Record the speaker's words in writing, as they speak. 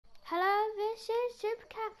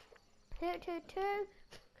222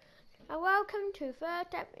 and welcome to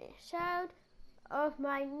first episode of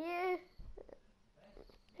my new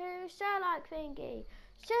Starlight thingy.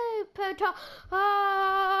 Super top.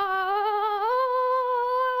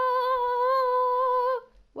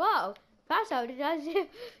 Whoa, that sounded as if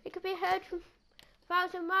it could be heard from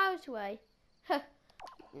 1,000 miles away.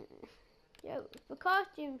 Yo, the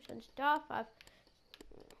costumes and stuff I've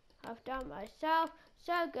done myself.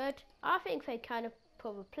 So good. I think they kind of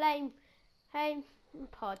put the plane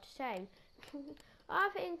pod same. I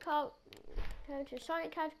think I'll go to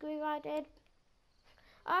Sonic category I did.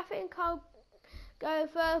 I think I'll go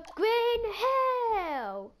for Green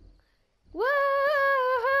Hill. Woo!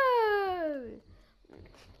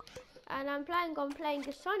 And I'm planning on playing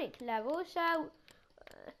the Sonic level, so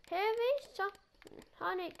here are these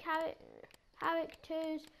Sonic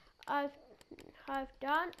characters I've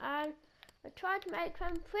done, and I tried to make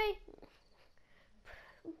them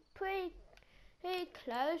pretty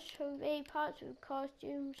close to the parts of the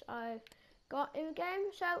costumes I've got in the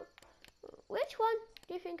game. So which one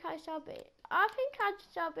do you think I shall be? I think I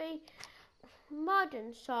shall be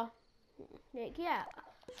modern Sonic. Yeah,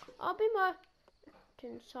 I'll be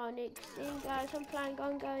modern Sonic. Seeing guys, I'm planning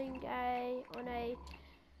on going on a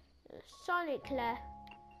Sonic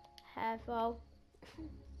level.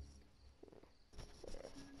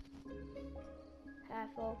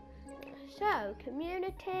 Careful. So,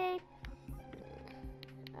 community.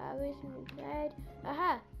 Recently played.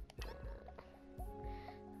 Aha.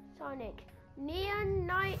 Sonic. Neon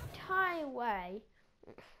Night Highway.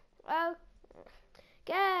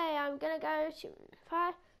 Okay, I'm gonna go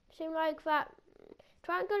seem like that.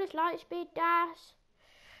 Triangle is light speed dash.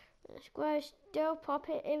 Square is still pop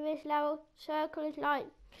it in this level. Circle is like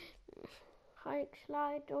hike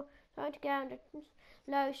slide or trying to get under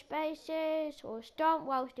low spaces or stomp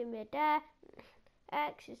whilst in midair.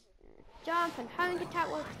 X is jump and homing attack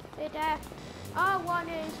whilst midair. R1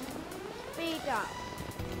 is speed up.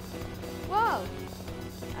 Whoa!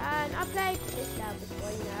 And I played this level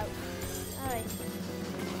before, you know. Alright.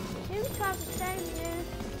 Seems to have the same hit.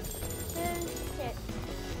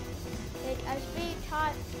 It's a speed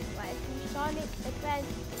type, but it's Sonic Adventure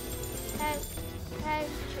head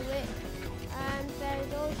to it. And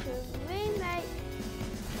there's also a remake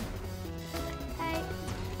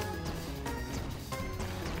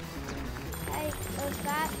of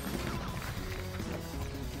that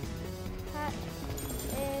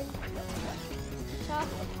in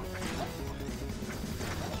Sonic.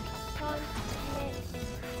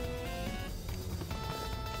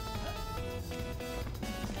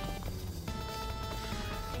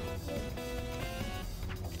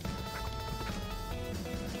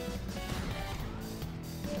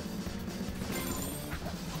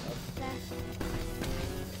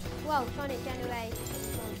 Well, Sonic Generation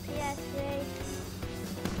on PS3,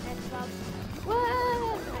 Xbox. Whoa!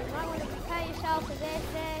 You might want to prepare yourself for this.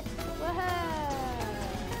 Woohoo!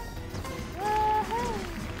 Woohoo!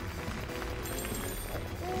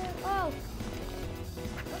 Oh!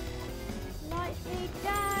 Light speed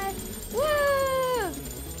dash! Woo!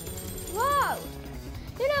 Whoa!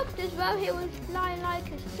 He looked as though he was flying like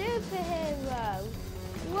a superhero.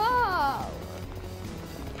 Whoa!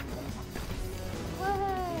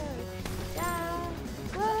 Woohoo!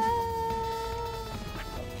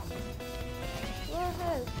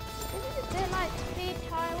 This is a bit like Speed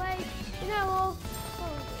Highway, you know, all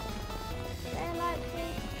they're like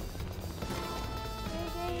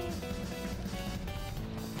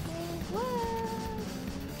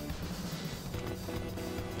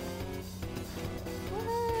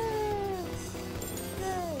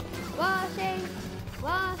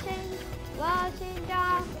washing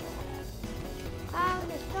down on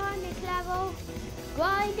the Sonic level,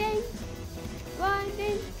 grinding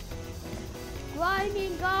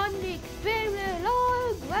on the experience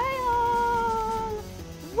of rail.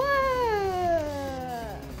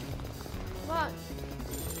 Whoa!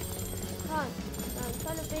 Come on. I'm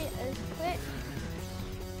trying to be as quick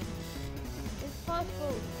as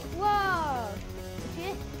possible. Whoa! If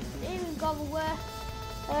you even got the word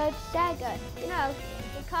Sega, you know,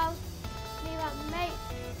 because me that make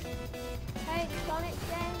Sonic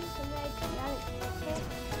games and make Alex Kidd.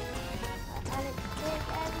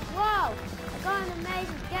 Whoa! I got an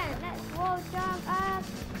amazing game. Let's wall jump up.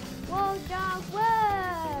 Wall jump.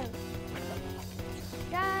 Whoa!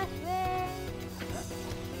 Dash win.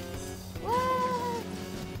 Whoa!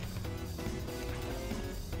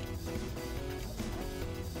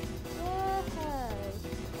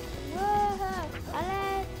 Whoa!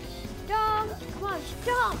 Alex, stomp.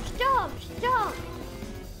 Come on, stomp.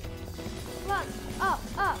 Come on, up.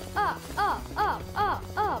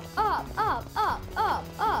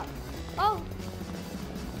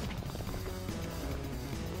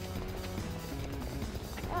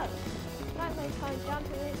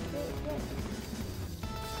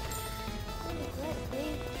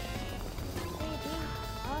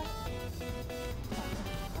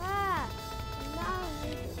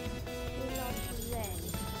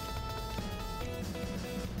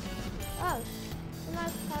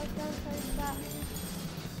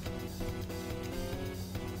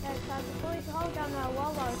 before you hold down that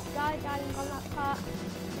wall while skydiving on that part.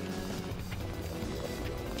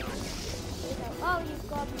 Oh, you've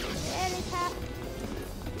got to be really careful.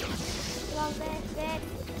 Along this bit.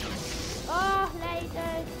 Oh,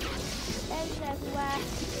 lasers. Lasers everywhere.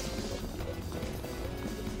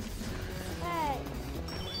 Hey.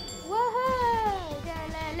 Woohoo!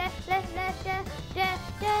 Left.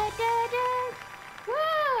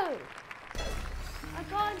 Woo! I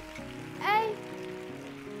got an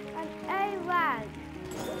A rank.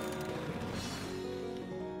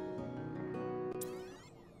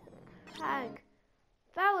 Hank,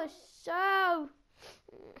 that was so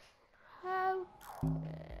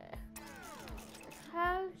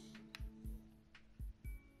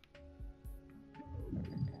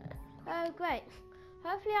great.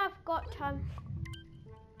 Hopefully I've got time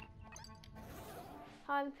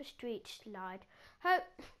for street slide.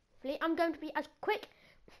 Hopefully I'm going to be as quick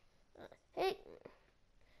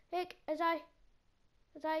as I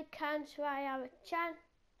can, so I have a chance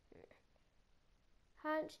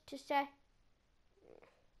to say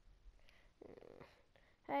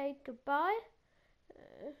hey goodbye.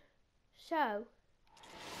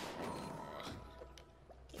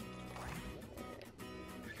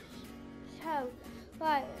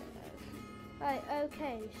 Right,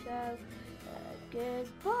 okay, so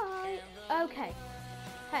goodbye. Okay,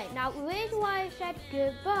 hey, now the reason why I said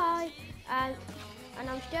goodbye and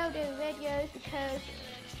I'm still doing videos because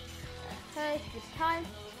the time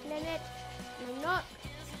limit, and I'm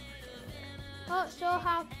not sure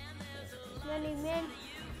how many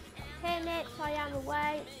minutes I am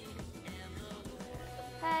away.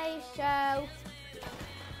 Hey, so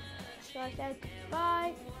I said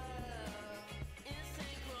goodbye.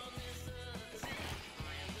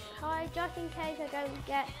 Hi, just in case I don't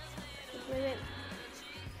get to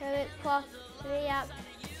it properly up.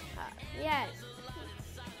 Yeah.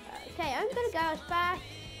 Okay, I'm gonna go as fast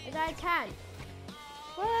as I can.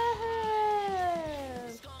 Woohoo!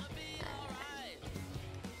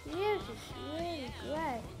 Music's really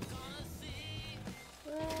great.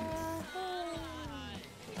 Woohoo!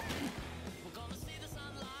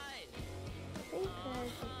 I think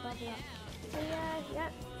there's a bubble up here.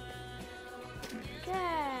 Yep.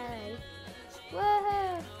 Okay.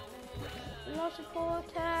 Woohoo! Lost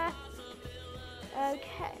supporter.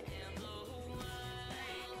 Okay.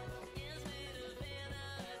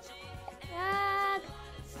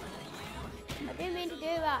 I didn't mean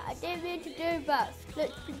to do that.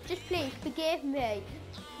 Look, just please forgive me.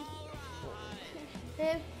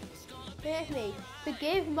 Forgive me.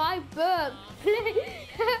 Forgive my burp, please.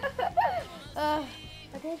 I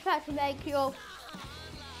just had to make you all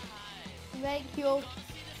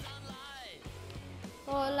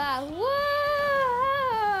laugh. Whoa!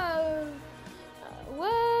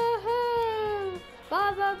 Woohoo!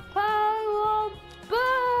 Baba power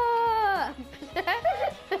burp!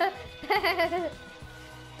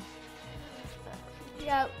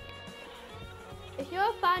 Yo, if you're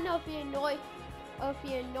a fan of the annoying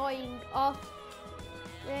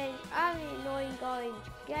going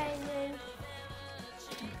gaming,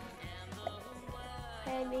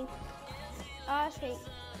 I think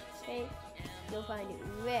you'll find it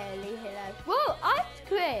really hilarious. Whoa, ice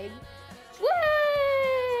cream! Whee!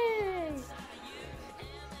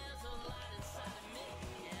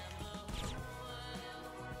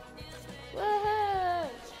 Woohoo!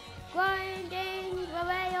 Grinding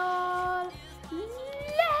away all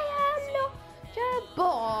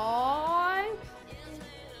boy.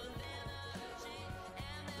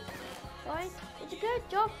 It's a good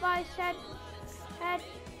job I said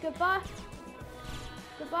goodbye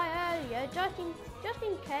earlier, just in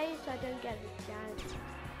case I don't get the chance.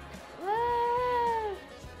 Whoa!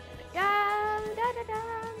 Down, down, down,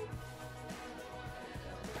 down.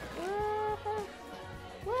 Whoa!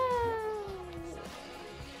 Whoa!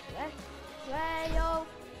 Where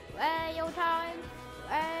your time?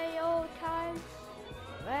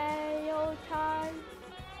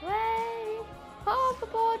 Half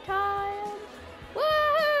more time.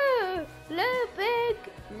 Woo!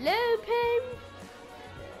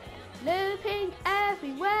 Looping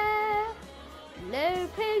everywhere.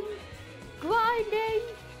 Looping, grinding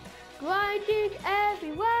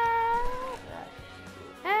everywhere.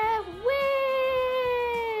 Whee!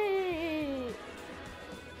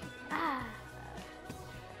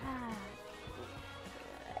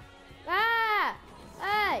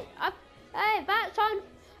 Hey, that's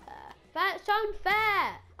unfair.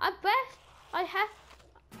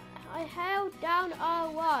 I held down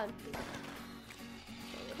R1.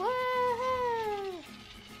 Woohoo!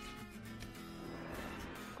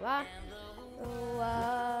 Wow.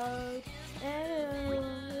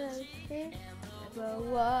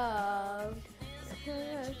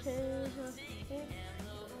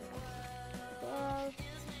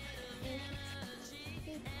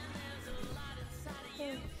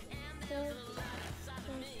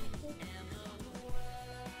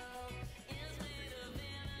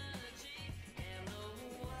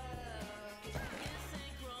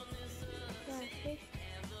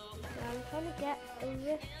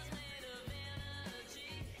 this.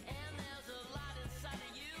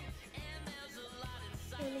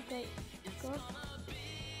 Really great. Go.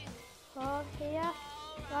 Oh, here.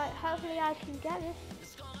 Right, hopefully I can get this.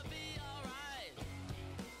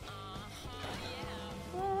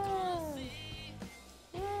 Whoa.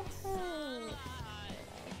 Woohoo.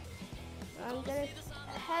 I'm gonna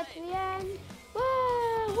head to the end.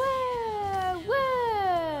 Whoa, whoa, whoa.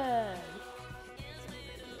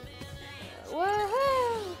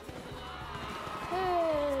 Woohoo. Woo.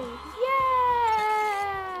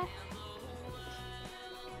 Yeah.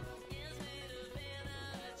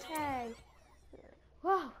 Okay.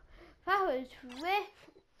 Wow, that was really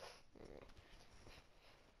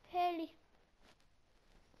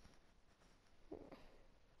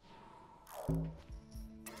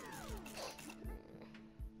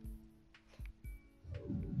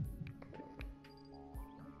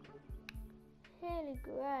really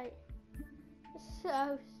great.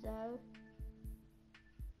 So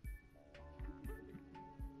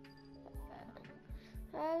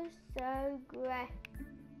great.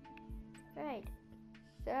 Great.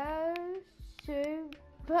 So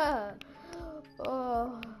super.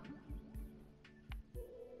 Oh.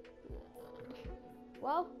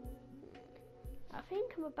 Well, I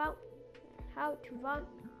think I'm about how to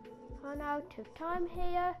run out of time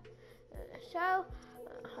here. So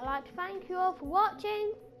I'd like to thank you all for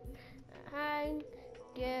watching and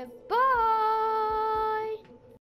goodbye.